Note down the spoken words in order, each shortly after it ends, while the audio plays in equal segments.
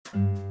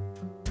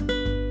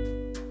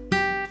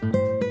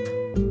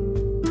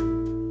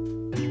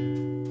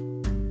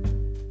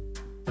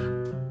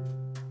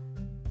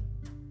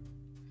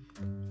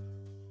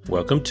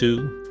Welcome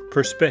to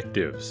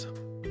Perspectives.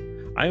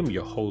 I am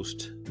your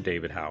host,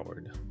 David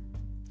Howard.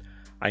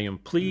 I am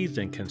pleased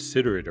and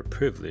consider it a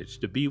privilege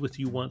to be with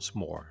you once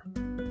more.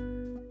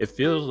 It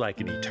feels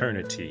like an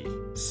eternity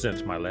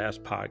since my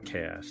last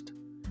podcast,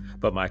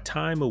 but my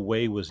time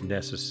away was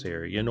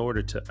necessary in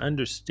order to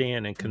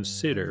understand and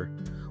consider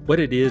what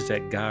it is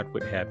that God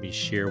would have me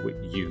share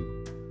with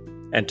you,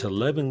 and to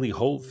lovingly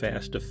hold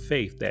fast the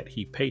faith that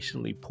He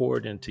patiently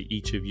poured into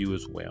each of you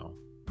as well.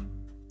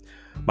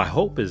 My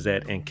hope is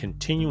that in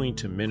continuing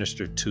to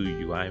minister to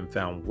you, I am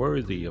found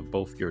worthy of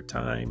both your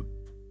time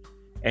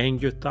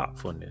and your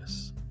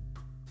thoughtfulness.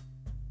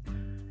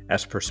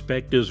 As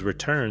Perspectives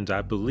returns,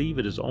 I believe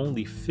it is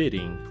only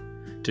fitting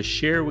to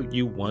share with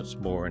you once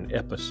more an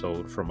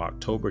episode from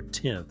October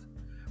 10th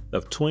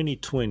of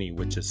 2020,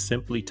 which is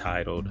simply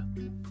titled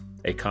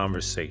A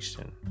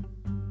Conversation,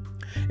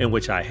 in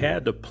which I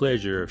had the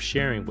pleasure of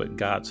sharing with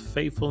God's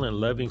faithful and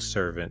loving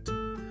servant,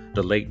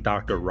 the late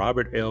Dr.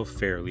 Robert L.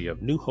 Fairley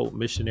of New Hope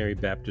Missionary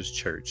Baptist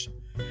Church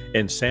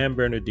in San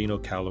Bernardino,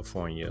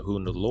 California,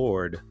 whom the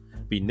Lord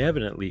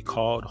benevolently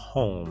called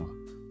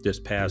home this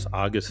past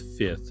August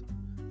 5th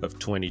of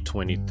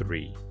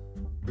 2023.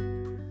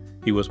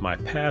 He was my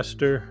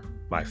pastor,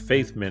 my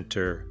faith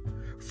mentor,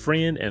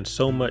 friend, and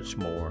so much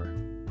more,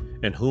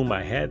 in whom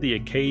I had the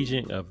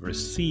occasion of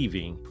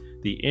receiving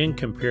the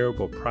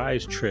incomparable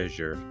prized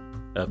treasure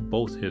of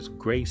both his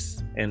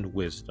grace and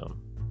wisdom.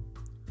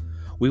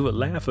 We would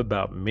laugh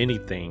about many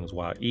things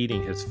while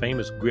eating his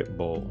famous grit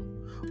bowl,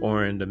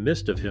 or in the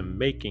midst of him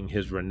making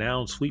his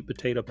renowned sweet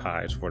potato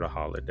pies for the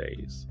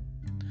holidays.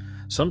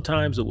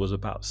 Sometimes it was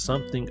about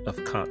something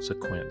of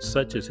consequence,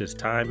 such as his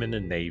time in the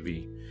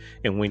Navy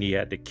and when he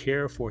had to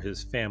care for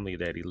his family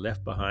that he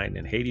left behind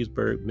in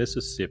Hattiesburg,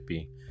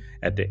 Mississippi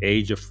at the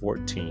age of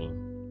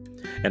 14.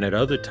 And at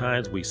other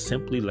times we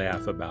simply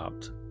laugh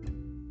about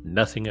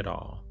nothing at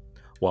all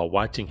while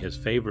watching his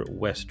favorite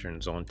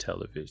westerns on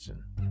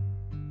television.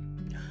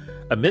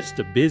 Amidst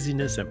the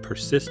busyness and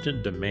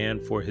persistent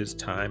demand for his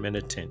time and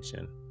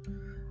attention,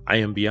 I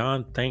am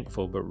beyond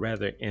thankful, but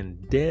rather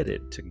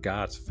indebted to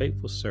God's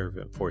faithful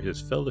servant for his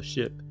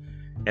fellowship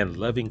and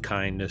loving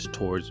kindness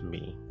towards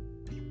me.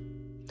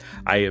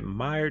 I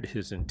admired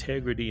his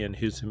integrity and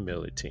his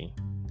humility,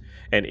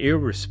 and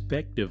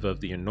irrespective of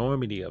the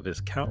enormity of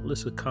his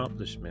countless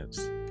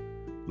accomplishments,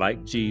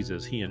 like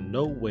Jesus, he in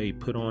no way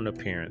put on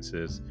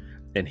appearances,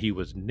 and he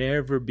was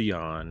never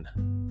beyond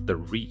the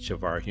reach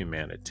of our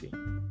humanity.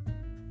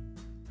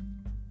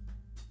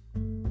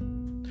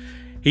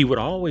 He would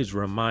always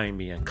remind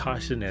me and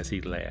caution as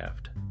he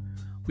laughed,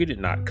 "We did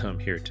not come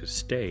here to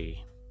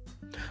stay."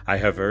 I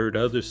have heard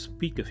others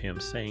speak of him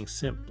saying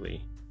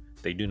simply,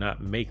 "They do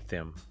not make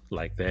them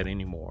like that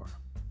anymore."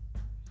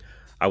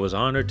 I was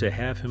honored to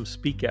have him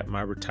speak at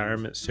my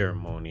retirement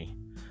ceremony.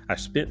 I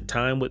spent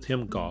time with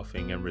him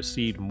golfing and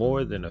received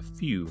more than a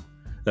few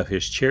of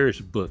his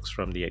cherished books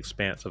from the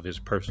expanse of his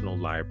personal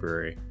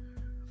library,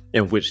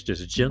 in which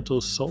this gentle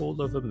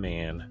soul of a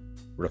man,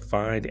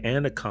 refined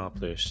and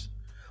accomplished,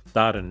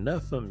 thought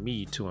enough of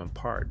me to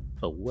impart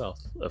a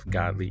wealth of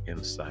godly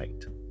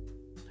insight.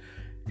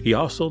 He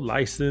also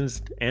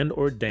licensed and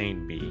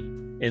ordained me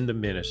in the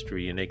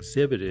ministry and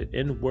exhibited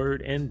in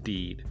word and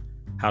deed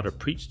how to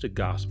preach the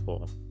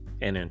gospel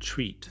and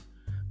entreat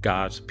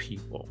God's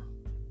people.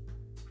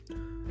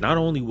 Not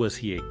only was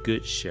he a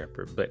good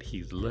shepherd, but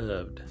he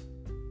loved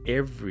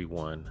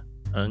everyone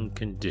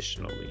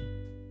unconditionally.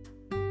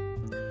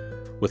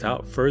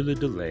 Without further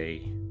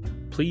delay,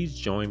 please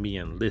join me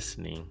in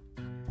listening,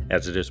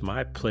 as it is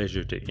my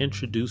pleasure to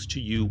introduce to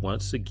you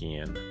once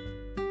again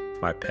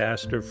my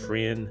pastor,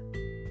 friend,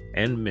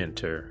 and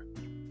mentor,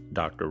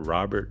 Dr.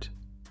 Robert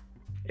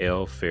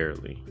L.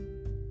 Fairley.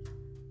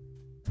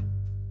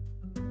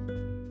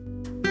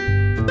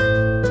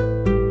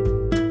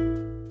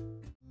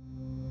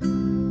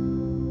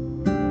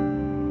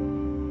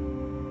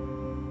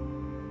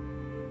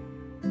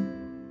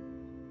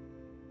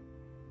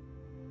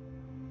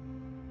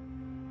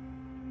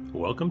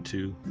 Welcome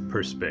to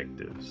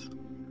Perspectives.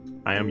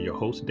 I am your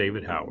host,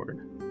 David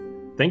Howard.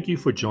 Thank you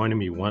for joining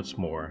me once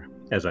more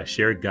as I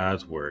share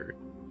God's Word.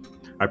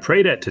 I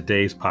pray that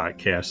today's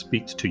podcast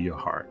speaks to your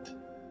heart.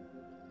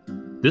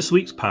 This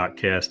week's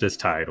podcast is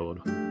titled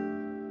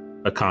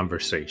A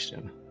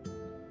Conversation.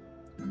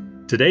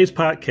 Today's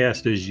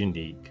podcast is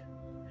unique,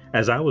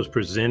 as I was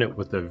presented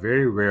with a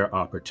very rare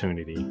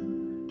opportunity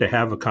to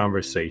have a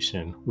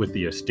conversation with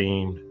the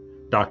esteemed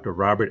Dr.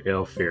 Robert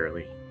L.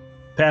 Fairley,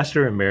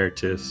 Pastor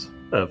Emeritus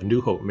of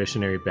New Hope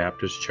Missionary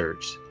Baptist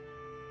Church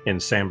in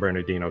San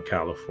Bernardino,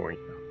 California.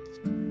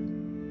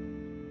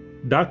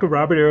 Dr.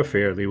 Robert L.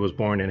 Fairley was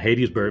born in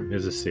Hattiesburg,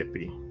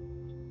 Mississippi,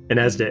 and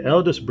as the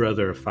eldest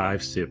brother of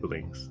 5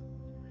 siblings.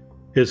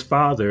 His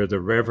father, the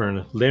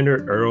Reverend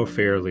Leonard Earl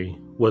Fairley,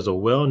 was a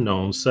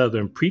well-known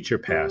Southern preacher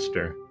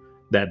pastor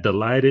that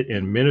delighted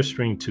in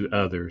ministering to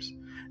others,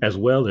 as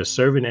well as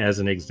serving as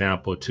an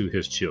example to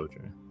his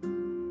children.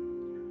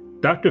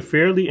 Dr.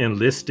 Fairley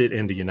enlisted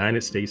in the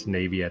United States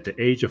Navy at the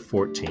age of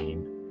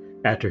 14,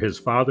 after his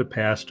father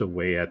passed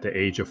away at the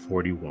age of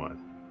 41.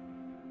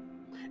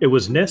 It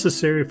was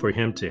necessary for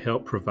him to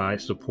help provide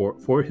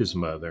support for his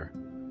mother,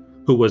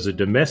 who was a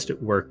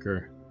domestic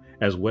worker,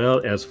 as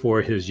well as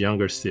for his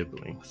younger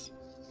siblings.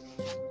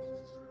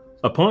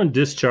 Upon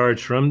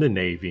discharge from the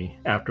Navy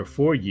after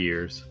 4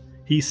 years,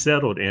 he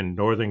settled in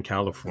Northern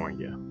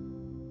California.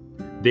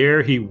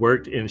 There he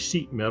worked in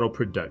sheet metal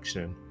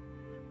production,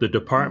 the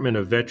Department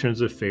of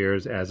Veterans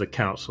Affairs as a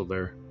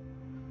counselor,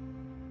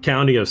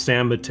 County of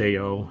San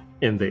Mateo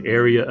in the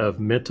area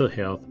of mental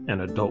health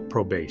and adult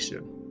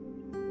probation.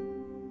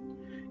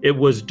 It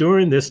was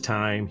during this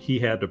time he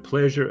had the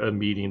pleasure of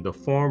meeting the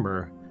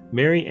former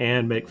Mary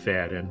Ann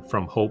McFadden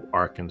from Hope,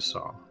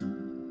 Arkansas.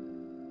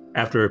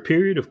 After a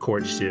period of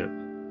courtship,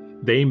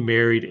 they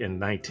married in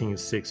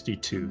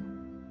 1962.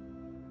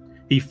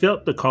 He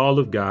felt the call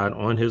of God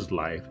on his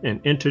life and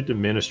entered the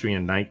ministry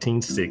in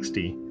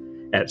 1960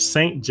 at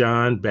St.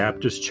 John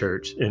Baptist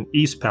Church in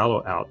East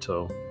Palo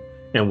Alto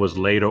and was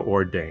later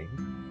ordained.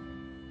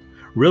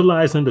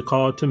 Realizing the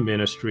call to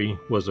ministry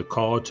was a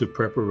call to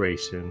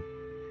preparation,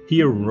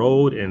 he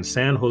enrolled in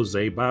San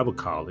Jose Bible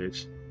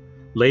College,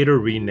 later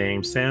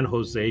renamed San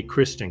Jose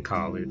Christian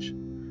College,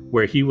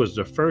 where he was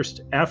the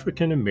first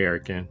African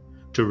American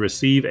to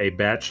receive a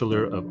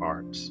Bachelor of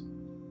Arts.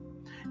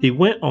 He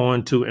went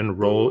on to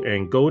enroll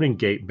in Golden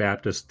Gate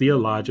Baptist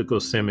Theological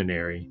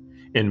Seminary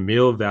in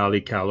Mill Valley,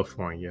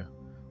 California,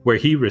 where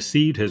he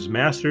received his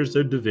Master's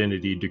of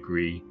Divinity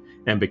degree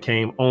and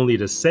became only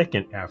the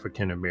second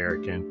African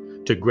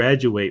American to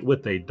graduate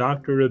with a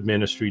Doctor of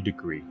Ministry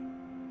degree.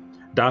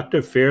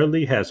 Dr.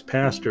 Fairley has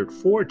pastored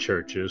 4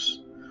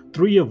 churches,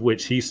 3 of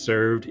which he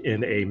served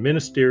in a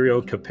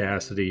ministerial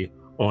capacity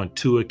on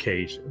 2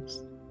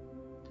 occasions.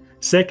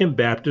 Second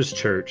Baptist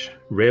Church,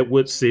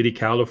 Redwood City,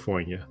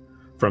 California,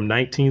 from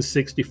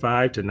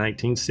 1965 to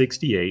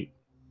 1968,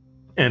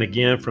 and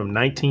again from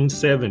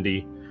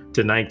 1970 to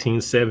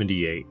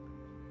 1978.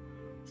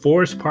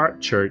 Forest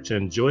Park Church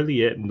in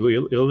Joliet,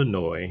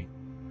 Illinois,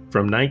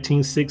 from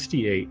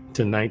 1968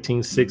 to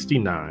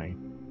 1969.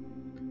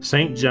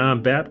 St.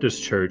 John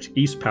Baptist Church,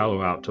 East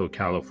Palo Alto,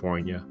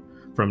 California,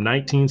 from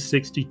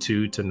 1962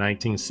 to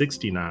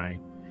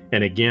 1969,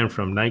 and again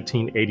from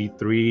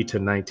 1983 to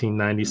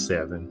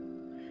 1997.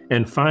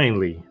 And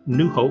finally,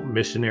 New Hope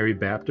Missionary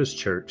Baptist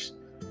Church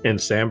in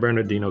San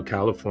Bernardino,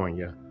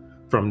 California,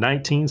 from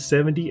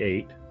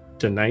 1978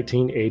 to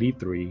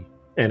 1983,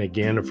 and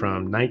again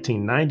from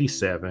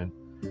 1997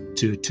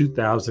 to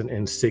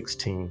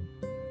 2016,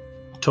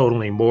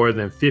 totaling more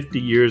than 50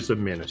 years of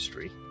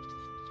ministry.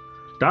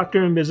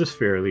 Dr. and Mrs.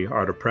 Fairley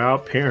are the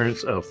proud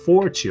parents of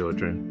 4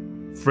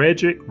 children,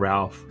 Frederick,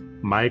 Ralph,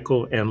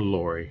 Michael, and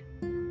Lori.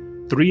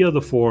 3 of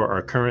the 4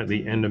 are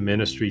currently in the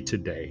ministry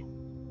today.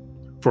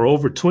 For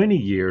over 20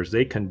 years,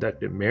 they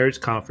conducted marriage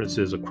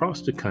conferences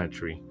across the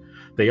country.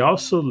 They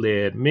also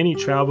led many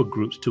travel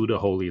groups to the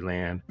Holy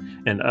Land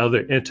and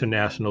other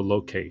international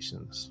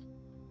locations.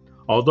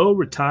 Although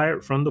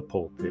retired from the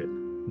pulpit,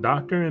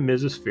 Dr. and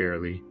Mrs.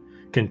 Fairley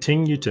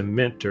continue to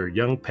mentor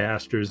young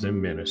pastors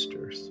and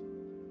ministers.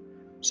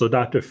 So,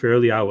 Dr.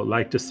 Fairley, I would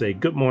like to say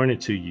good morning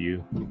to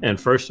you. And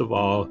first of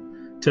all,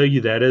 tell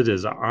you that it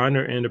is an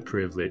honor and a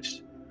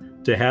privilege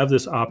to have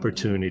this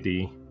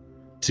opportunity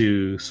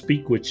to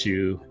speak with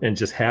you and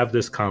just have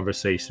this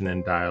conversation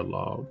and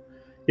dialogue.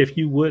 If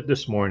you would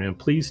this morning,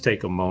 please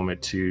take a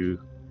moment to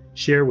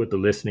share with the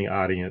listening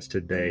audience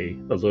today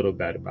a little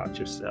bit about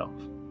yourself.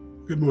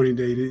 Good morning,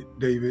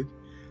 David,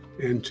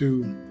 and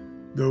to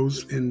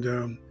those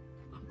in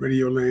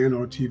Radio Land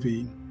or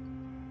TV.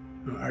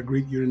 I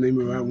greet you in the name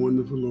of our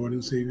wonderful Lord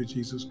and Savior,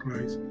 Jesus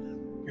Christ.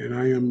 And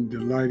I am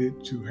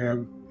delighted to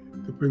have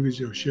the privilege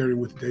of sharing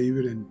with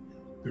David and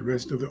the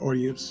rest of the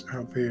audience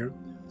out there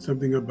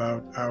something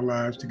about our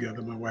lives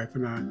together, my wife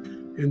and I,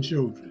 and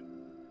children.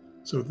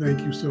 So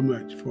thank you so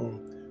much for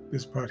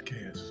this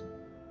podcast.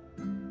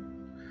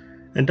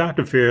 And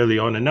Dr. Fairley,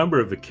 on a number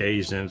of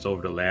occasions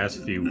over the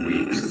last few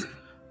weeks,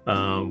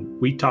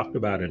 we talked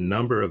about a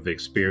number of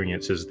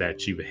experiences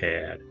that you've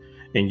had,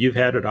 and you've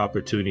had an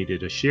opportunity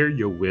to share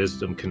your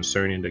wisdom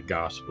concerning the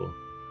gospel.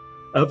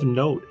 Of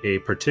note, a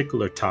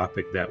particular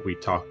topic that we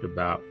talked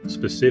about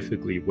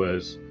specifically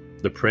was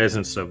the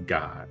presence of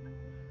God.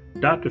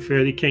 Dr.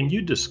 Fairley, can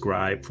you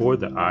describe for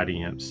the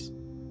audience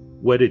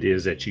what it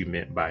is that you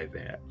meant by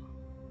that?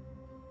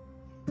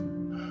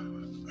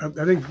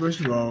 I think,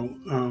 first of all,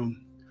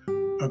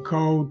 a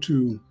call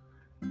to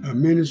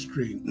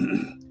ministry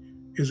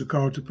is a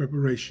call to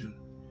preparation.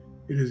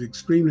 It is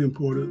extremely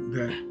important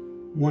that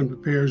one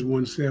prepares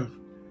oneself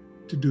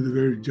to do the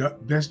very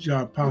best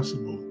job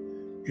possible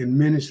in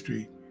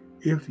ministry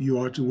if you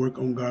are to work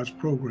on God's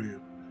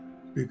program,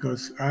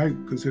 because I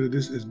consider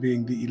this as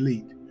being the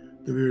elite.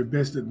 The very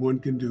best that one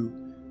can do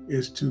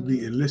is to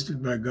be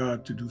enlisted by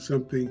God to do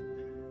something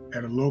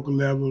at a local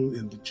level,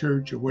 in the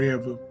church or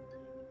wherever.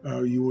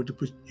 You want to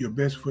put your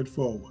best foot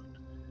forward.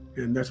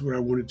 And that's what I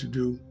wanted to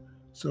do.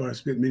 So I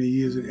spent many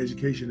years in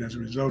education as a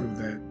result of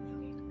that.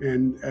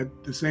 And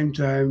at the same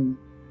time,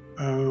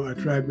 I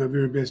tried my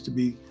very best to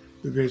be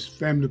the best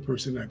family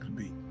person I could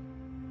be,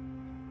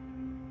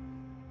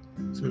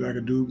 so that I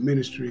could do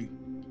ministry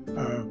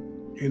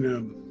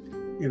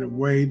in a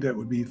way that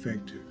would be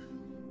effective.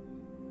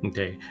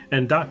 Okay.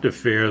 And Dr.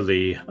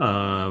 Fairley,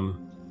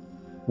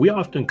 we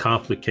often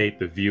complicate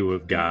the view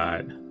of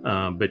God,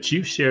 but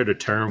you shared a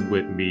term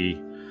with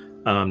me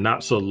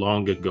not so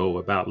long ago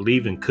about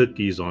leaving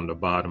cookies on the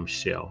bottom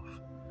shelf.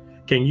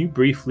 Can you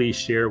briefly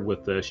share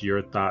with us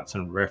your thoughts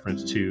in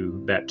reference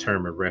to that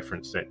term of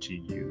reference that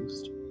you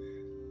used?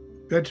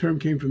 That term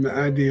came from the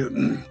idea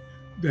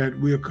that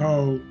we are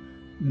called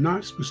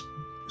not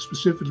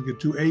specifically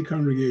to a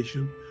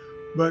congregation,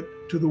 but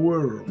to the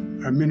world.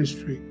 Our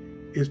ministry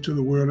is to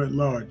the world at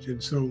large.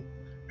 And so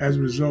as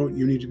a result,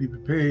 you need to be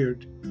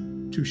prepared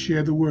to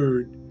share the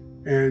word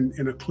and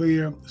in a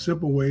clear,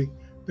 simple way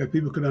that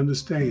people could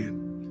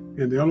understand.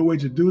 And the only way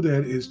to do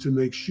that is to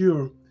make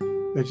sure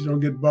that you don't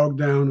get bogged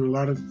down in a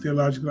lot of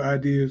theological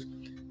ideas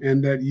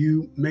and that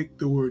you make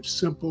the word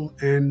simple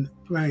and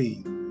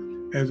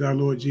plain as our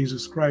Lord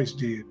Jesus Christ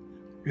did.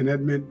 And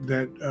that meant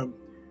that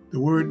the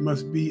word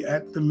must be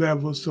at the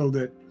level so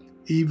that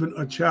even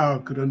a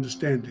child could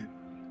understand it.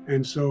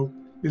 And so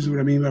this is what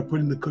I mean by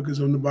putting the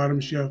cookies on the bottom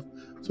shelf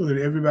so that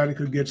everybody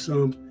could get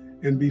some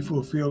and be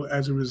fulfilled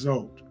as a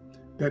result.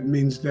 That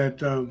means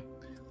that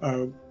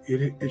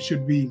it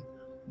should be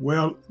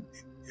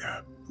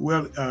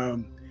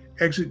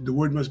the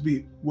word must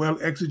be well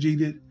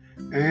exegeted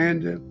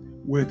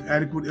and with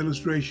adequate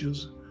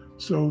illustrations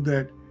so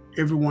that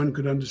everyone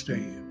could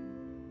understand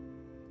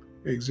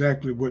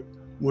exactly what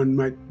one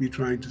might be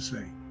trying to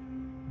say.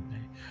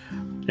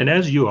 And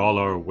as you all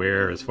are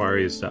aware, as far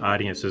as the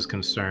audience is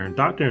concerned,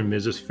 Dr. and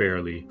Mrs.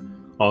 Fairley,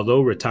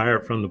 although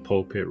retired from the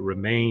pulpit,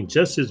 remain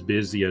just as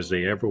busy as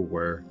they ever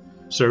were,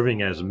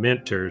 serving as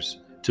mentors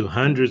to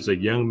hundreds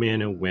of young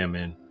men and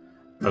women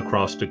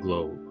across the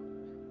globe.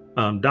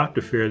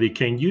 Dr. Fairley,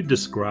 can you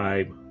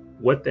describe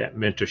what that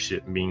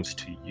mentorship means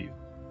to you?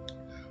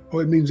 Oh,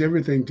 it means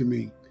everything to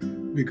me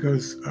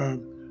because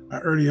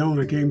early on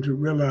I came to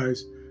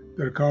realize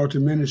that a call to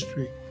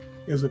ministry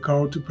is a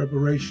call to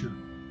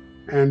preparation.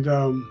 And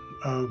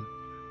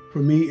for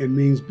me, it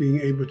means being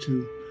able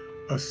to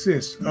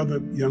assist other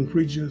young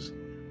preachers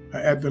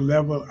at the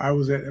level I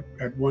was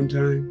at one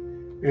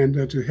time,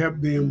 and to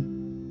help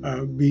them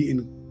be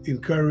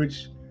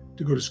encouraged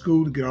to go to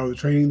school, to get all the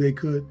training they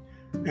could,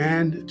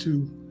 and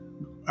to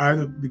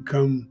either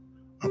become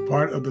a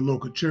part of the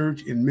local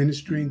church in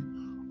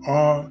ministering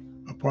or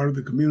a part of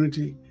the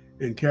community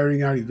and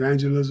carrying out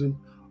evangelism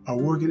or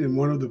working in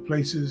one of the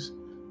places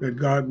that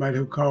God might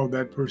have called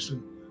that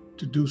person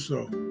to do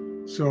so.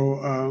 So,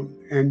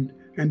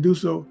 and do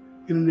so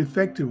in an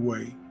effective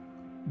way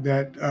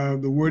that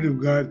the word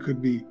of God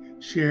could be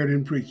shared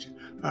and preached.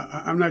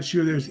 I'm not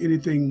sure there's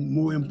anything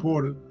more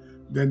important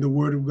than the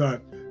word of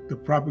God, the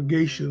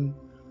propagation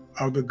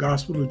of the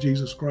gospel of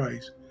Jesus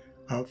Christ,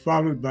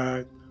 followed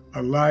by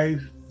a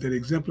life that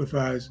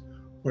exemplifies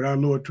what our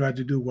Lord tried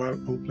to do while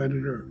on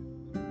planet Earth.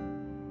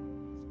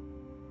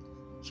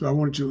 So I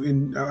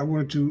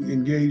wanted to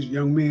engage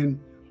young men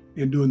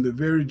in doing the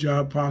very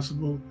job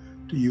possible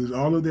to use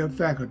all of their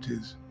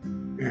faculties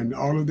and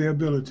all of their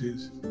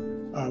abilities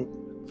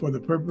for the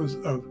purpose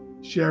of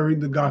sharing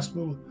the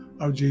gospel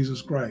of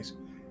Jesus Christ.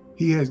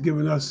 He has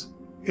given us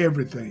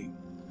everything.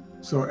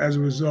 So as a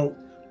result,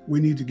 we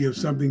need to give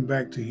something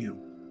back to him.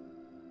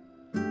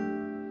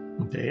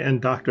 Okay,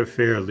 and Dr.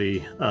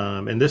 Fairley,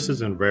 and this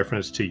is in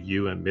reference to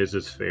you and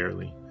Mrs.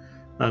 Fairley.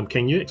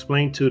 Can you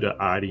explain to the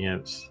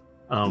audience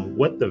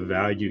what the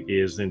value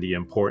is and the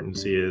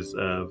importance is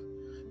of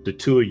the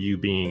two of you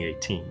being a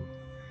team?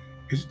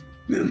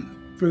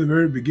 From the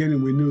very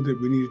beginning, we knew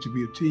that we needed to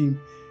be a team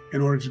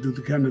in order to do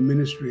the kind of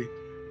ministry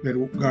that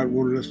God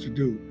wanted us to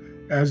do.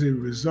 As a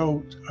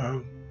result,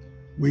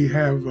 we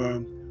have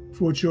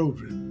 4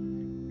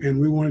 children, and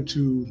we wanted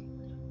to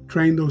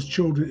train those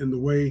children in the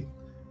way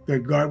that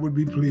God would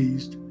be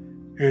pleased,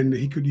 and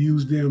he could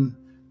use them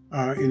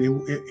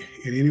in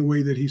any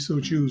way that he so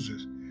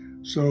chooses.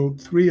 So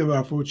 3 of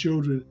our 4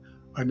 children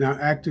are now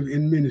active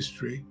in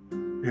ministry,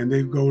 and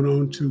they've gone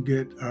on to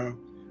get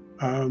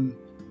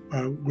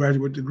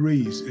graduate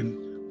degrees,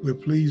 and we're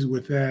pleased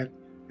with that.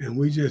 And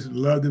we just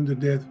love them to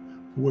death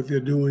for what they're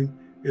doing,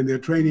 and they're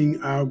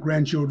training our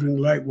grandchildren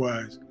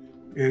likewise.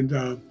 And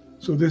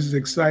so this is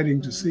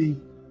exciting to see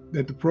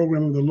that the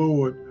program of the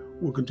Lord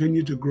will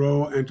continue to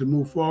grow and to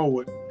move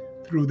forward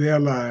through their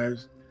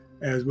lives,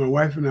 as my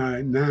wife and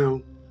I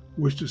now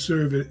wish to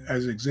serve it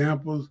as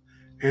examples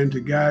and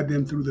to guide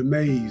them through the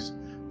maze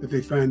that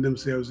they find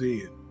themselves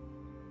in.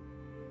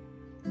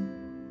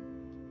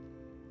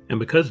 And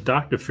because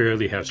Dr.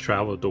 Fairley has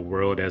traveled the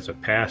world as a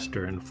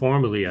pastor and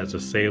formerly as a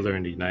sailor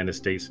in the United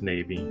States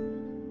Navy,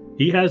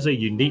 he has a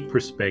unique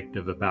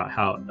perspective about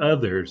how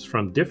others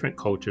from different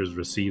cultures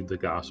receive the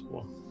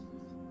gospel.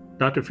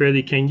 Dr.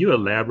 Fairley, can you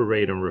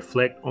elaborate and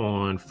reflect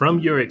on, from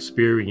your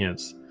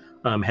experience,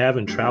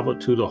 having traveled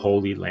to the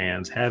Holy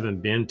Lands, having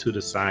been to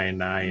the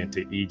Sinai and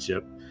to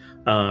Egypt,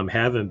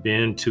 having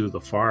been to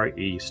the Far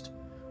East,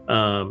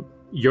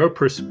 your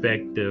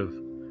perspective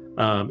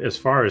as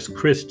far as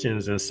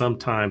Christians and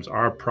sometimes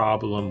our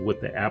problem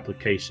with the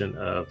application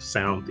of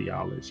sound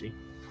theology?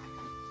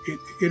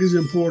 it is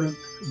important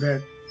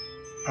that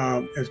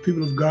as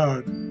people of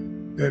God,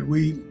 that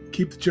we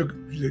keep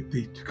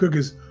the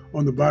cookies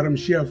on the bottom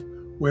shelf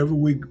wherever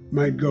we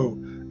might go.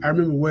 I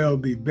remember well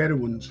the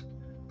Bedouins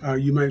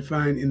you might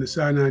find in the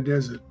Sinai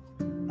Desert.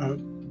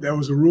 There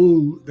was a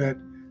rule that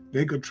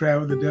they could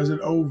travel the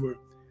desert over,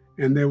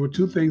 and there were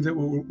two things that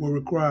were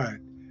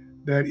required.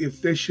 That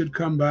if they should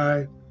come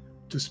by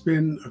to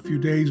spend a few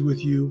days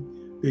with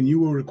you, then you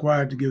were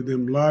required to give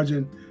them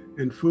lodging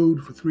and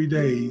food for 3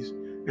 days,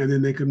 and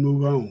then they could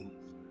move on.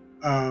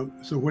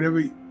 So whatever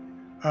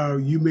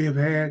you may have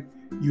had,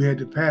 you had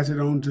to pass it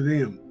on to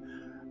them.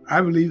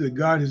 I believe that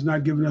God has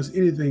not given us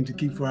anything to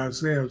keep for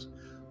ourselves.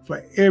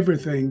 For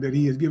everything that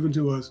he has given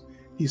to us,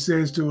 he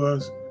says to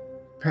us,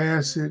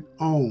 pass it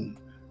on,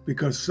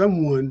 because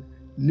someone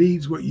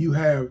needs what you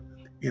have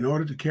in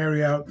order to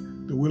carry out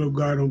the will of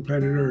God on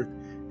planet Earth.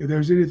 If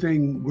there's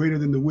anything greater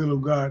than the will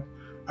of God,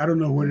 I don't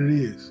know what it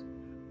is,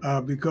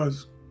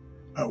 because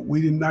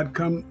we did not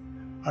come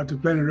to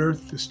planet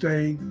Earth to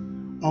stay,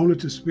 only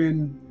to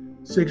spend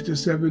 60,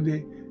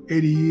 70,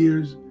 80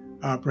 years,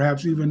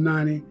 perhaps even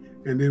 90,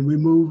 and then we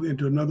move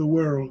into another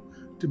world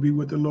to be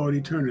with the Lord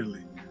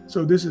eternally.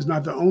 So this is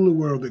not the only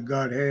world that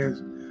God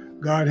has.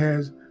 God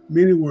has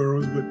many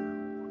worlds,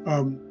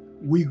 but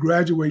we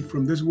graduate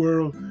from this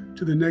world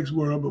to the next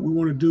world, but we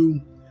want to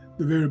do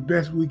the very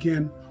best we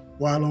can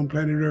while on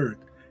planet Earth,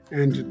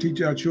 and to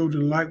teach our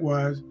children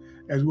likewise,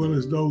 as well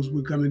as those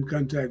we come in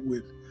contact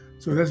with.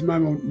 So that's my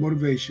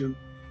motivation,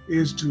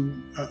 is to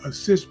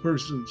assist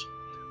persons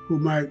who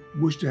might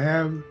wish to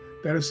have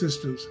that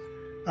assistance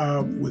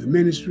with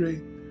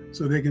ministry,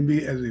 so they can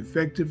be as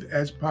effective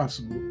as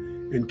possible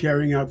in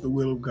carrying out the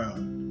will of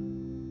God.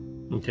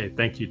 Okay,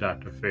 thank you,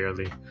 Dr.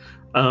 Fairley.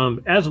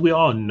 As we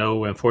all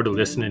know, and for the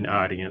listening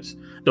audience,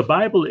 the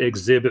Bible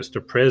exhibits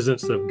the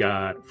presence of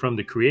God from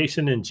the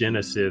creation in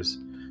Genesis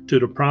to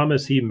the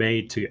promise he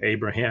made to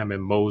Abraham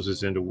and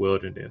Moses in the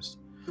wilderness,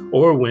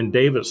 or when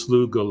David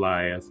slew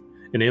Goliath,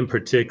 and in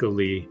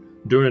particularly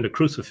during the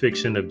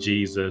crucifixion of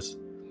Jesus,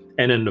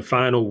 and in the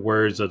final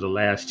words of the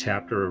last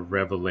chapter of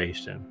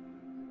Revelation.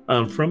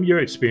 From your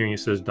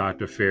experiences,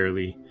 Dr.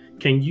 Fairley,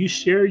 can you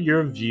share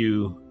your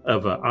view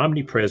of an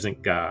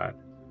omnipresent God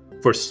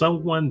for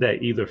someone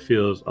that either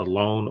feels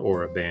alone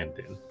or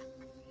abandoned?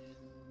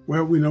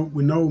 Well, we know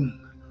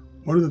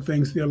one of the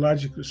things,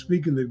 theologically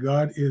speaking, that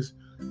God is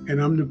an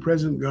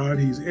omnipresent God.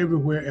 He's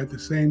everywhere at the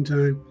same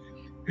time,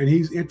 and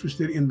he's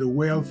interested in the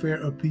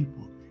welfare of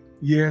people.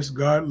 Yes,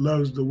 God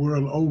loves the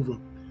world over,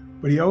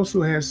 but he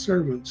also has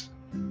servants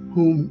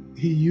whom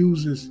he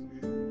uses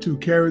to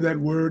carry that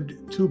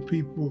word to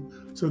people,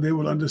 so they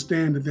will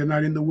understand that they're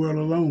not in the world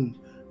alone,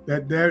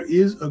 that there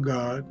is a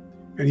God,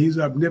 and he's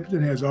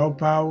omnipotent, has all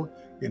power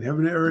in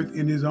heaven and earth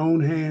in his own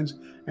hands,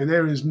 and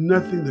there is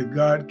nothing that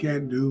God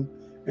can't do.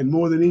 And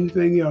more than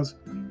anything else,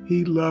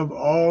 he loves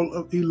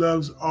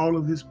all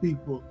of his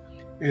people,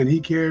 and he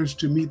cares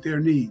to meet their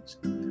needs.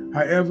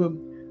 However,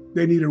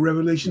 they need a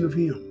revelation of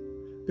him.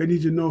 They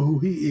need to know who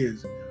he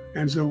is.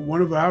 And so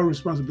one of our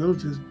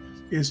responsibilities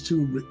is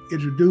to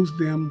introduce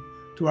them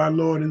to our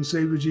Lord and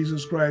Savior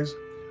Jesus Christ,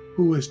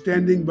 who is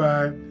standing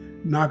by,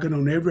 knocking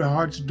on every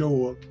heart's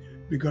door,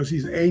 because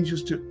he's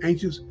anxious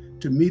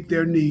to meet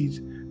their needs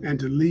and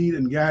to lead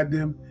and guide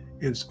them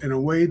in a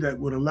way that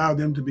would allow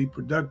them to be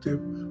productive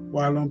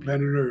while on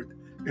planet Earth,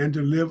 and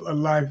to live a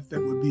life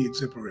that would be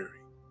exemplary.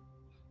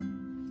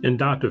 And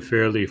Dr.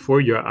 Fairley,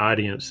 for your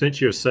audience,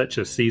 since you're such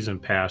a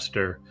seasoned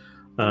pastor,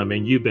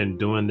 and you've been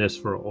doing this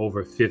for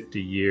over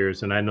 50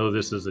 years, and I know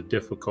this is a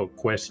difficult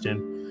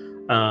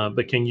question,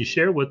 but can you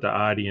share with the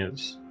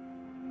audience,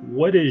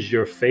 what is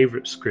your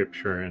favorite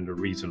scripture and the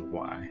reason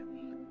why?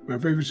 My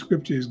favorite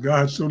scripture is,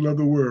 God so loved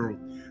the world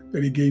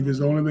that he gave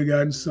his only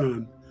begotten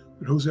Son,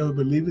 that whosoever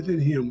believeth in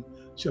him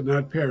shall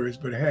not perish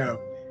but have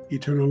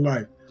eternal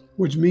life,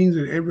 which means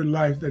that every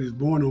life that is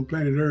born on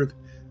planet Earth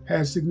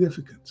has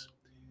significance.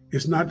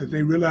 It's not that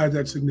they realize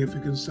that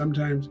significance.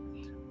 Sometimes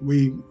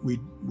we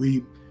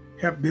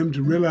help them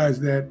to realize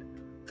that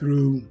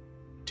through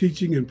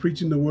teaching and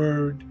preaching the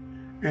word,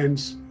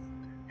 and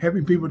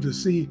helping people to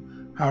see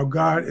how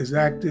God is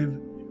active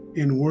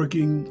in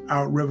working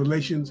out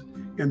revelations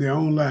in their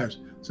own lives.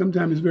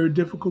 Sometimes it's very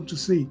difficult to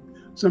see.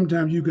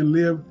 Sometimes you can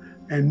live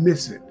and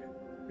miss it.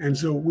 And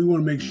so we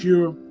want to make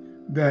sure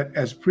that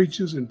as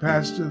preachers and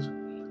pastors,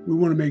 we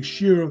want to make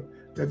sure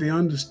that they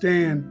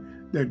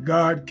understand that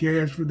God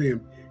cares for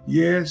them.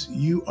 Yes,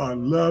 you are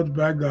loved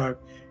by God,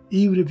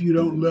 even if you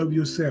don't love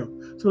yourself.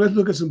 So let's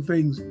look at some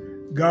things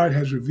God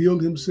has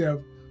revealed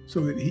himself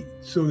so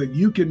that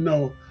you can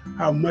know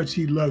how much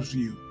he loves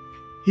you.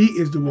 He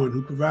is the one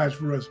who provides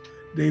for us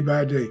day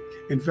by day.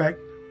 In fact,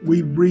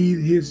 we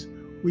breathe his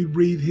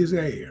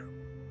air.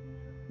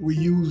 We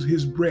use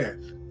his breath.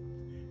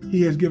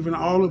 He has given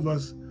all of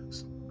us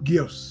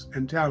gifts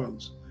and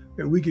talents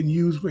that we can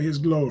use for his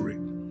glory.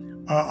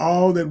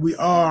 All that we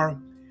are,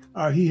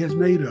 he has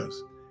made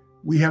us.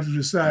 We have to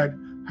decide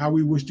how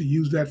we wish to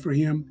use that for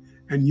him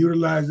and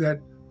utilize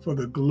that for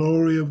the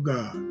glory of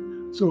God.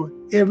 So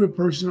every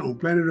person on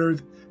planet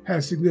Earth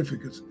has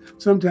significance.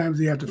 Sometimes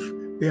they have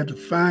to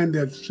find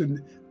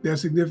their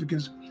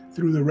significance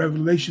through the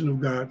revelation of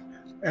God,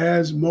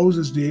 as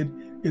Moses did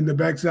in the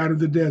backside of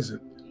the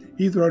desert.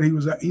 He thought he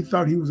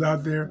was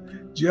out there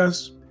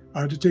just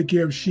to take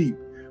care of sheep,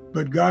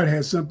 but God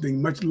has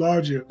something much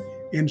larger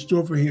in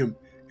store for him.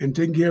 And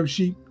taking care of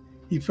sheep,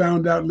 he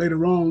found out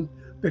later on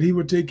that he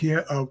would take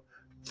care of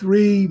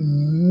 3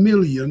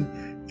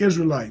 million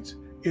Israelites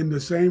in the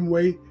same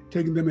way,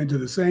 taking them into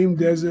the same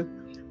desert,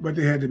 but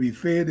they had to be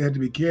fed, they had to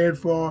be cared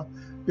for,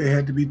 they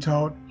had to be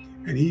taught,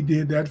 and he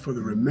did that for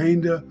the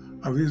remainder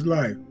of his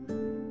life.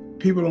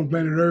 People on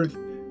planet Earth,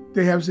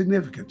 they have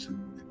significance.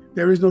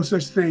 There is no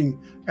such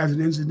thing as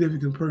an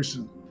insignificant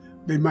person.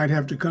 They might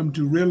have to come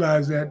to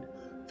realize that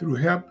through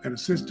help and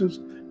assistance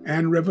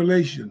and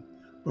revelation.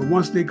 But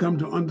once they come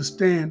to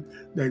understand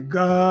that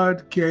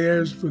God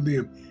cares for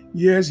them,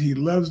 yes, he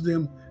loves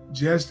them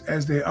just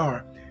as they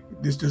are.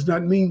 This does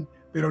not mean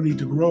they don't need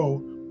to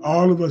grow.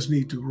 All of us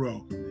need to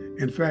grow.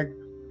 In fact,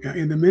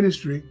 in the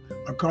ministry,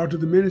 a call to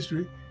the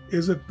ministry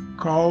is a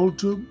call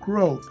to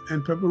growth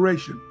and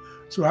preparation.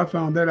 So I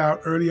found that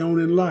out early on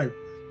in life,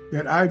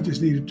 that I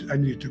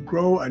needed to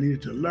grow, I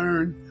needed to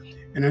learn,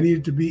 and I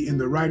needed to be in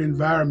the right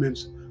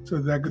environments so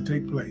that could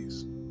take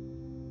place.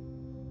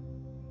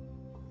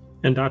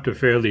 And Dr.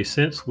 Fairley,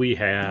 since we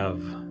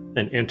have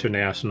an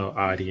international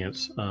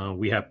audience,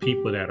 we have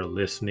people that are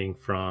listening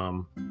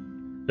from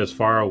as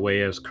far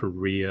away as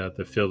Korea,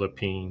 the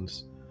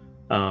Philippines,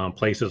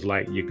 places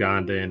like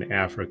Uganda in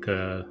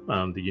Africa,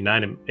 the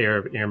United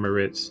Arab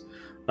Emirates,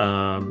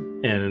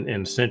 and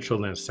in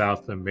Central and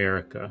South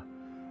America.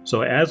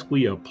 So as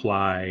we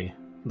apply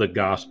the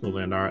gospel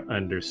in our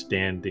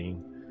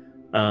understanding,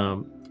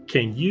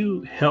 can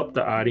you help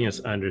the audience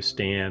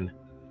understand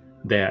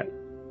that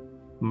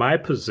my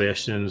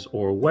possessions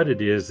or what it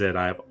is that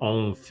I've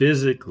owned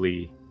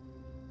physically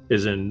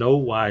is in no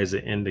wise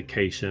an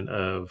indication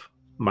of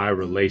my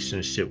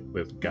relationship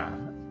with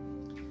God?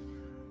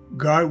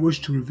 God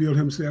wished to reveal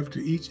himself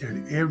to each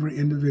and every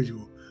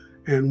individual.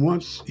 And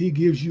once he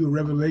gives you a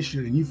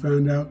revelation and you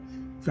find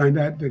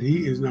out that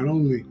he is not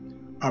only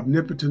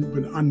omnipotent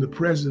but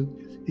omnipresent,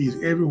 he's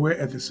everywhere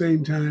at the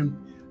same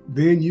time,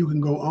 then you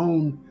can go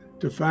on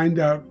to find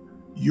out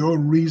your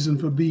reason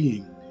for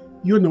being.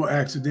 You're no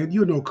accident,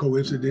 you're no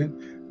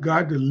coincidence.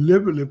 God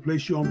deliberately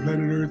placed you on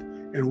planet Earth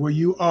and where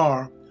you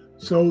are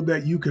so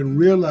that you can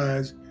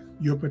realize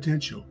your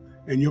potential.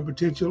 And your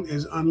potential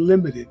is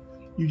unlimited.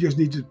 You just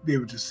need to be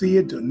able to see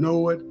it, to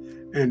know it,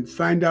 and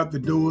find out the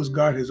doors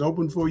God has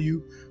opened for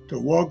you to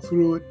walk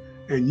through it,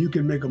 and you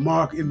can make a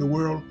mark in the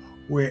world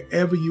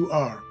wherever you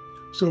are.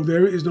 So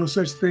there is no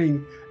such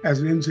thing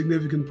as an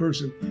insignificant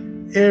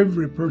person.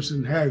 Every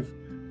person has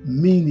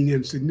meaning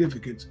and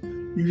significance.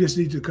 You just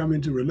need to come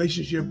into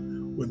relationship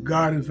with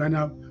God and find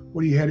out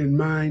what he had in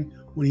mind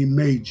when he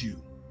made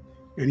you.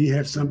 And he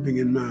had something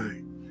in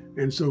mind.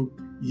 And so,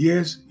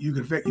 yes, you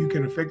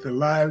can affect the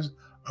lives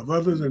of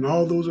others and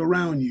all those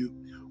around you,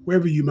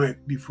 wherever you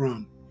might be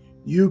from.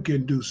 You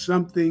can do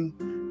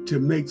something to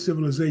make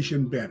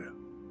civilization better.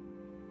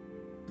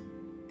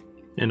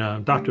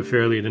 And Dr.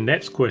 Fairley, the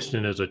next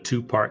question is a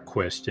two-part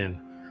question,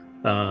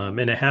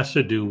 and it has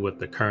to do with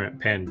the current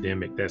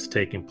pandemic that's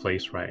taking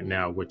place right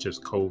now, which is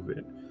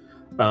COVID.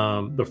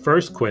 The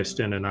first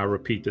question, and I'll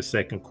repeat the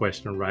second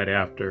question right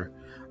after.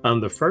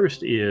 The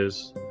first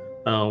is,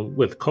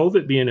 with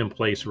COVID being in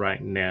place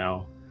right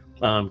now,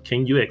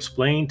 can you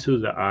explain to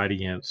the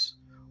audience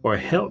or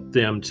help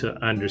them to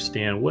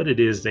understand what it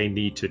is they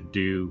need to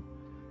do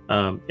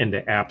in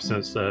the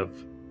absence of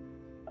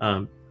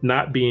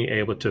not being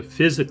able to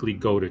physically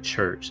go to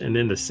church? And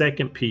then the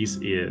second piece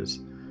is,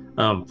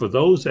 for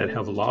those that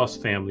have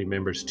lost family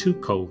members to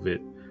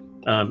COVID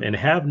and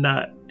have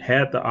not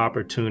had the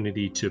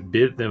opportunity to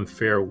bid them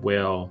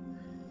farewell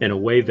in a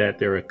way that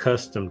they're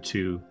accustomed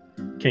to,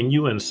 can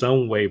you in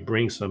some way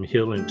bring some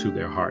healing to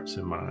their hearts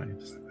and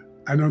minds?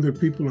 I know that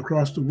people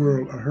across the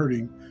world are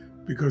hurting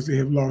because they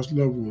have lost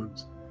loved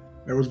ones.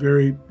 There was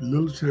very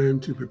little time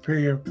to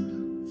prepare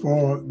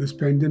for this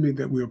pandemic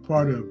that we are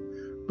part of.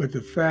 But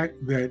the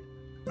fact that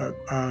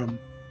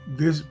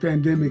this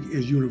pandemic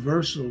is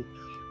universal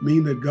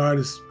means that God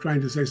is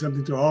trying to say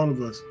something to all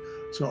of us.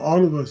 So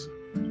all of us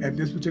at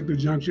this particular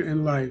juncture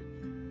in life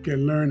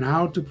can learn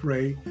how to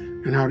pray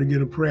and how to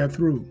get a prayer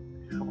through.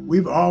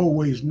 We've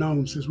always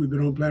known since we've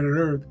been on planet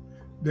Earth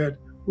that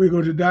we're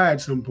going to die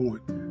at some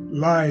point.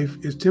 Life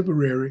is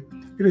temporary.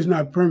 It is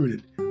not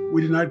permanent.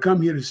 We did not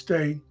come here to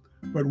stay,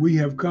 but we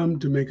have come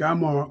to make our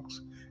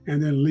marks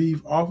and then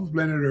leave off of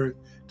planet Earth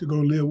to go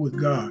live with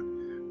God.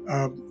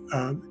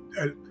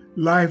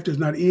 Life does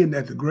not end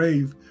at the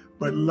grave,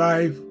 but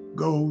life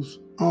goes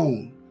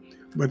on.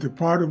 But the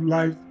part of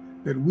life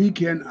that we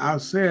can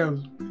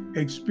ourselves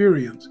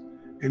experience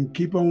and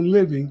keep on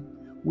living,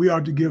 we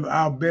are to give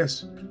our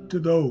best to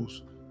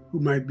those who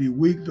might be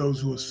weak, those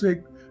who are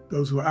sick,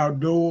 those who are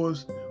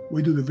outdoors.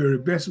 We do the very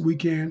best we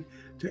can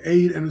to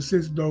aid and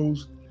assist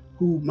those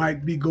who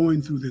might be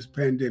going through this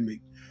pandemic.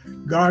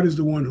 God is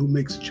the one who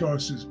makes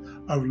choices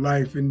of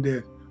life and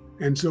death.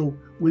 And so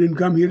we didn't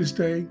come here to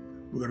stay.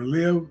 We're going to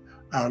live.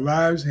 Our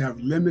lives have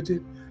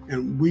limited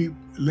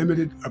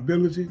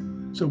ability.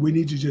 So we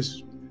need to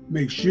just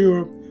make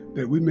sure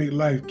that we make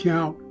life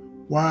count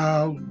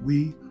while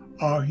we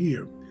are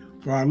here.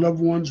 For our loved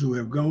ones who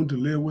have gone to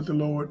live with the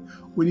Lord,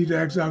 we need to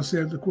ask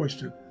ourselves the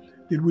question,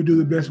 did we do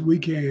the best we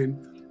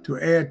can to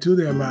add to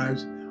their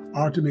lives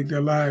or to make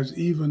their lives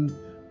even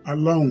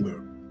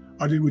longer?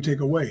 Or did we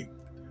take away?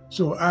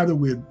 So either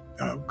we're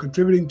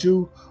contributing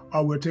to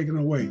or we're taking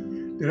away.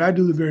 Did I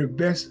do the very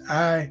best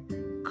I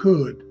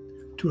could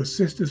to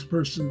assist this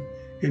person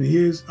in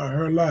his or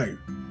her life?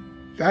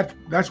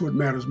 That's what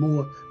matters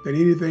more than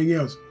anything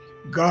else.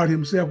 God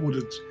himself will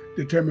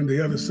determine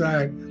the other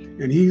side,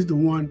 and he's the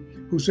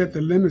one who set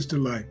the limits to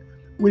life.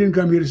 We didn't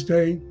come here to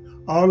stay.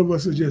 All of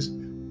us are just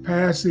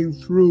passing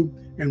through,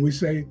 and we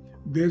say,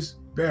 this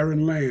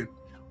barren land.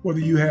 Whether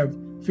you have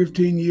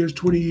 15 years,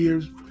 20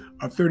 years,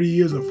 or 30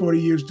 years, or 40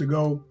 years to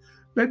go,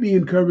 let me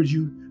encourage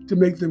you to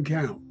make them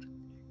count.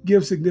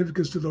 Give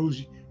significance to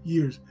those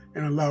years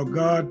and allow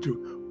God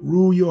to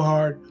rule your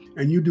heart,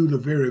 and you do the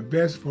very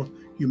best for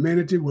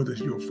humanity, whether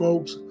it's your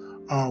folks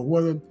or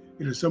whether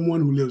it is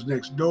someone who lives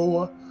next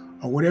door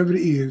or whatever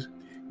it is.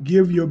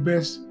 Give your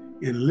best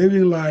in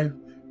living life,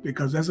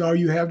 because that's all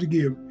you have to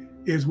give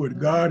is what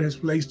God has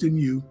placed in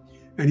you,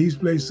 and he's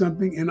placed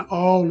something in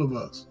all of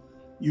us.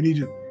 You need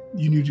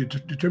to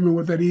determine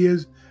what that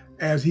is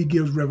as he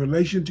gives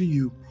revelation to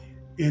you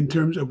in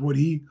terms of what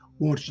he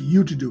wants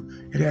you to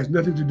do. It has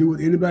nothing to do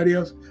with anybody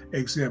else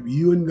except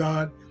you and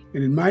God.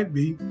 And it might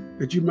be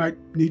that you might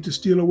need to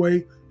steal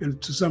away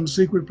into some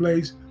secret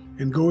place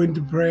and go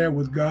into prayer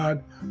with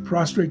God,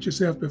 prostrate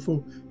yourself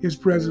before his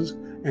presence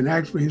and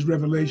ask for his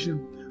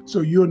revelation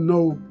so you'll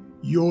know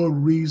your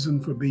reason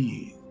for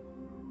being.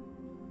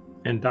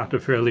 And Dr.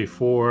 Fairley,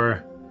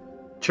 for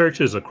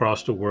churches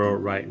across the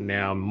world right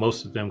now,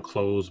 most of them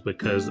closed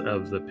because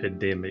of the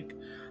pandemic.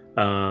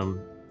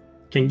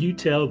 Can you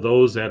tell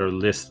those that are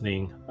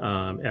listening,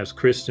 as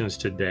Christians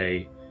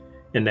today,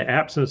 in the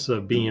absence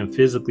of being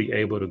physically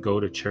able to go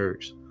to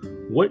church,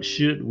 what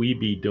should we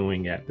be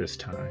doing at this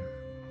time?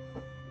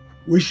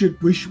 We should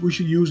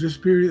use this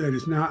period that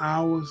is now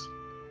ours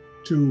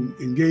to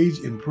engage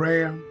in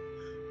prayer,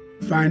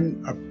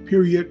 find a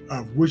period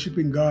of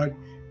worshiping God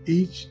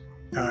each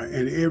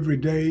and every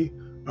day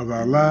of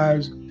our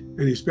lives,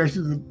 and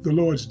especially the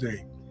Lord's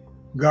Day.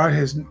 God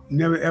has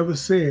never ever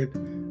said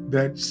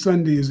that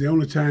Sunday is the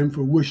only time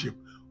for worship.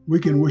 We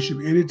can worship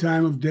any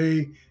time of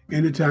day,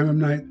 any time of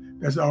night.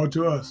 That's all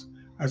to us.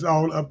 That's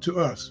all up to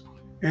us.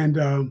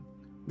 And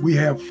we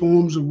have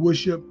forms of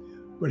worship,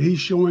 but he's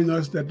showing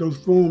us that those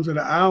forms that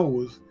are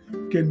ours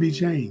can be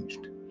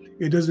changed.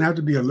 It doesn't have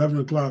to be 11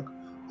 o'clock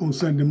on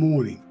Sunday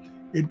morning.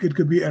 It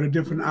could be at a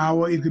different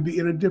hour. It could be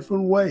in a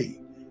different way.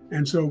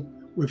 And so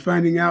we're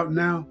finding out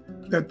now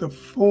that the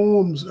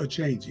forms are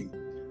changing,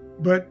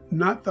 but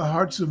not the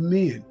hearts of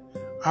men.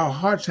 Our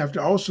hearts have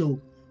to also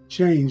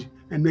change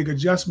and make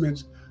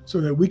adjustments so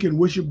that we can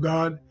worship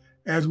God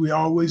as we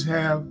always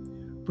have,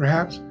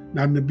 perhaps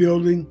not in the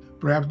building,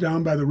 perhaps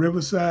down by the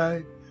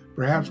riverside,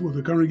 perhaps with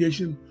a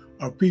congregation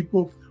of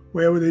people,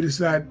 wherever they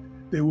decide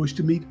they wish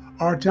to meet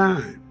our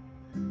time.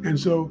 And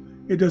so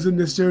it doesn't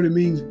necessarily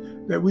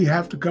mean that we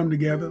have to come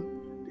together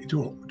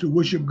to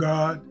worship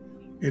God.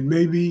 It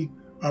may be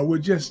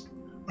with just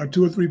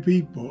 2 or 3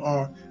 people,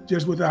 or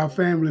just with our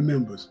family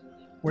members.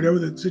 Whatever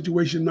the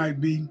situation might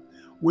be,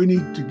 we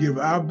need to give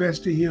our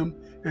best to him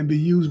and be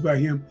used by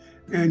him,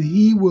 and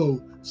he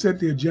will set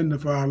the agenda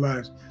for our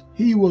lives.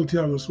 He will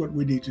tell us what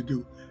we need to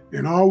do,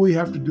 and all we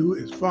have to do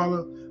is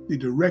follow the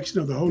direction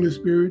of the Holy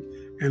Spirit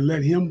and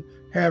let him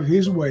have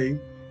his way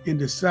in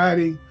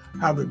deciding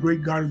how the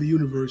great God of the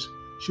universe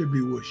should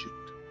be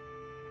worshiped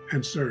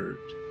and served.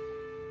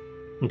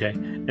 Okay.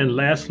 And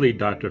lastly,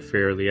 Dr.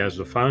 Fairley, as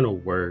a final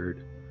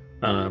word,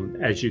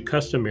 as you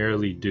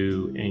customarily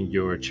do in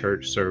your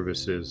church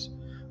services,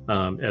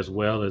 as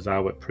well as I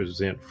would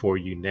present for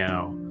you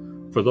now,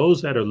 for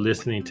those that are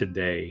listening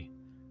today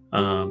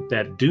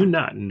that do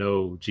not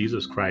know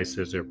Jesus Christ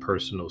as their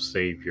personal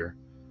Savior,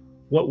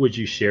 what would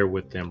you share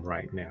with them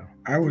right now?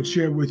 I would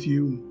share with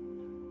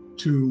you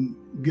to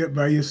get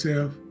by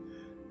yourself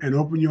and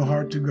open your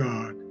heart to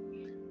God,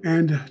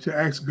 and to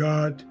ask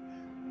God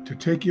to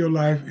take your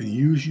life and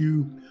use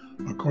you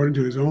according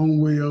to his own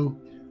will,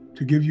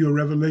 to give you a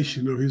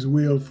revelation of his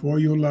will for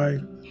your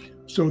life,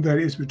 so that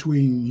it's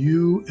between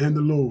you and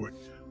the Lord.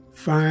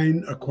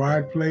 Find a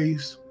quiet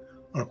place,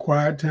 a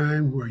quiet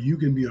time where you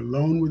can be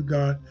alone with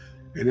God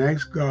and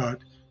ask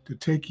God to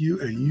take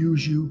you and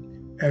use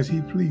you as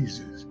he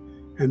pleases,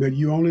 and that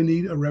you only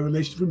need a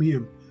revelation from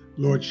him.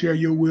 Lord, share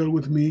your will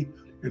with me,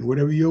 and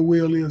whatever your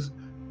will is,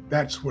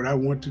 that's what I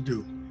want to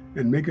do.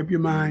 And make up your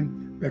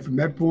mind that from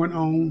that point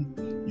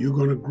on, you're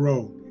going to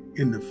grow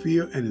in the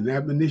fear and in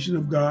admonition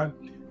of God,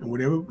 and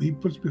whatever he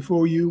puts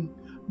before you,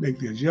 make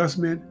the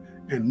adjustment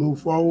and move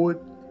forward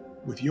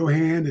with your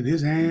hand in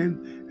his hand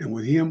and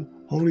with him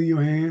holding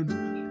your hand.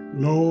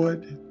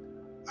 Lord,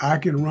 I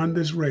can run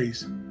this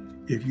race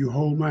if you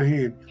hold my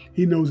hand.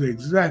 He knows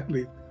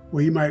exactly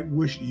where he might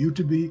wish you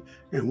to be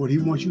and what he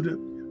wants you to,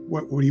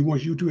 what he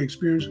wants you to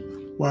experience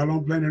while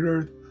on planet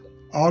Earth.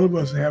 All of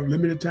us have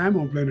limited time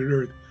on planet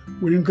Earth.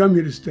 We didn't come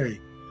here to stay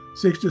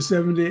 60,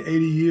 70,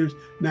 80 years,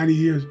 90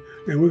 years,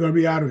 and we're going to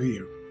be out of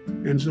here.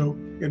 And so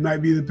it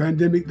might be the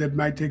pandemic that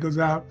might take us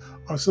out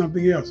or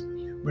something else.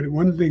 But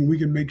one thing we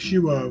can make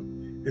sure of,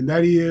 and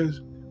that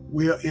is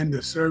we're in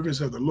the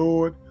service of the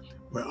Lord.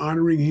 We're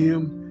honoring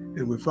him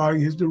and we're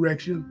following his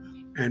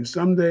direction. And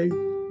someday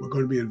we're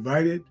going to be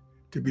invited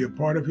to be a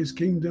part of his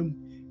kingdom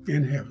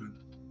in heaven.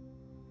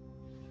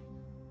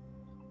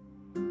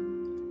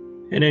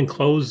 And in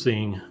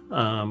closing,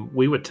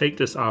 we would take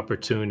this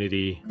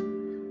opportunity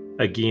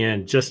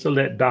again just to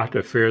let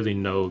Dr. Fairley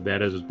know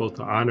that it is both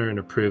an honor and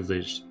a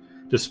privilege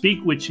to speak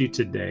with you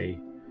today,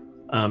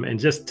 and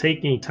just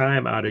taking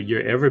time out of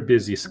your ever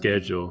busy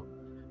schedule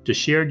to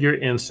share your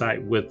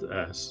insight with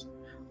us.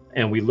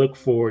 And we look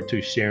forward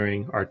to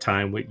sharing our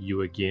time with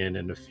you again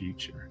in the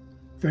future.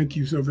 Thank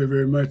you so very,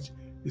 very much.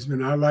 It's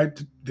been our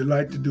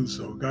delight to do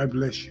so. God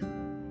bless you.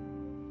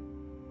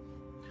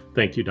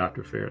 Thank you,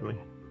 Dr. Fairley.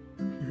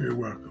 You're very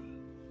welcome.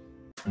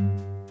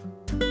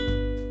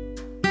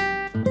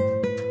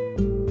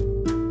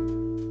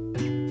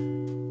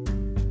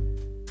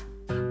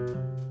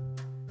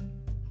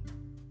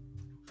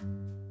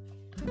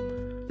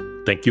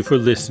 Thank you for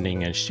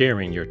listening and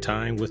sharing your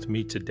time with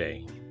me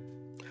today.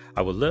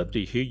 I would love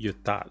to hear your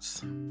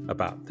thoughts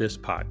about this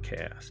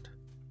podcast.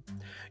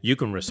 You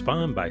can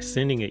respond by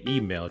sending an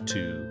email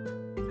to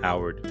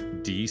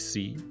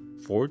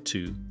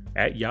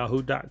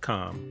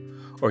howarddc42@yahoo.com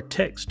or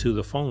text to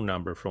the phone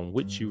number from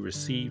which you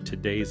received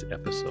today's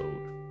episode.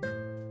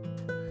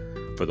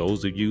 For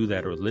those of you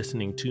that are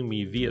listening to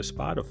me via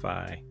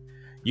Spotify,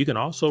 you can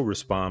also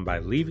respond by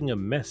leaving a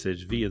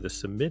message via the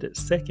submitted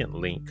second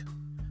link,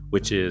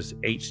 which is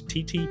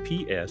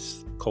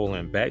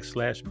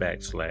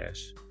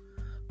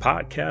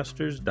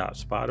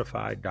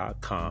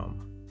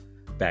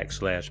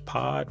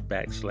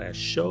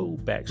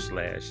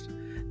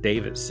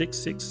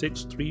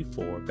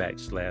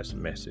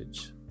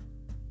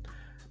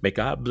May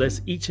God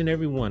bless each and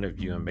every one of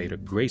you, and may the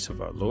grace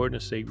of our Lord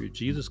and Savior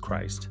Jesus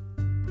Christ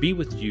be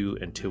with you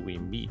until we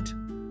meet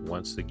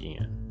once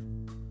again.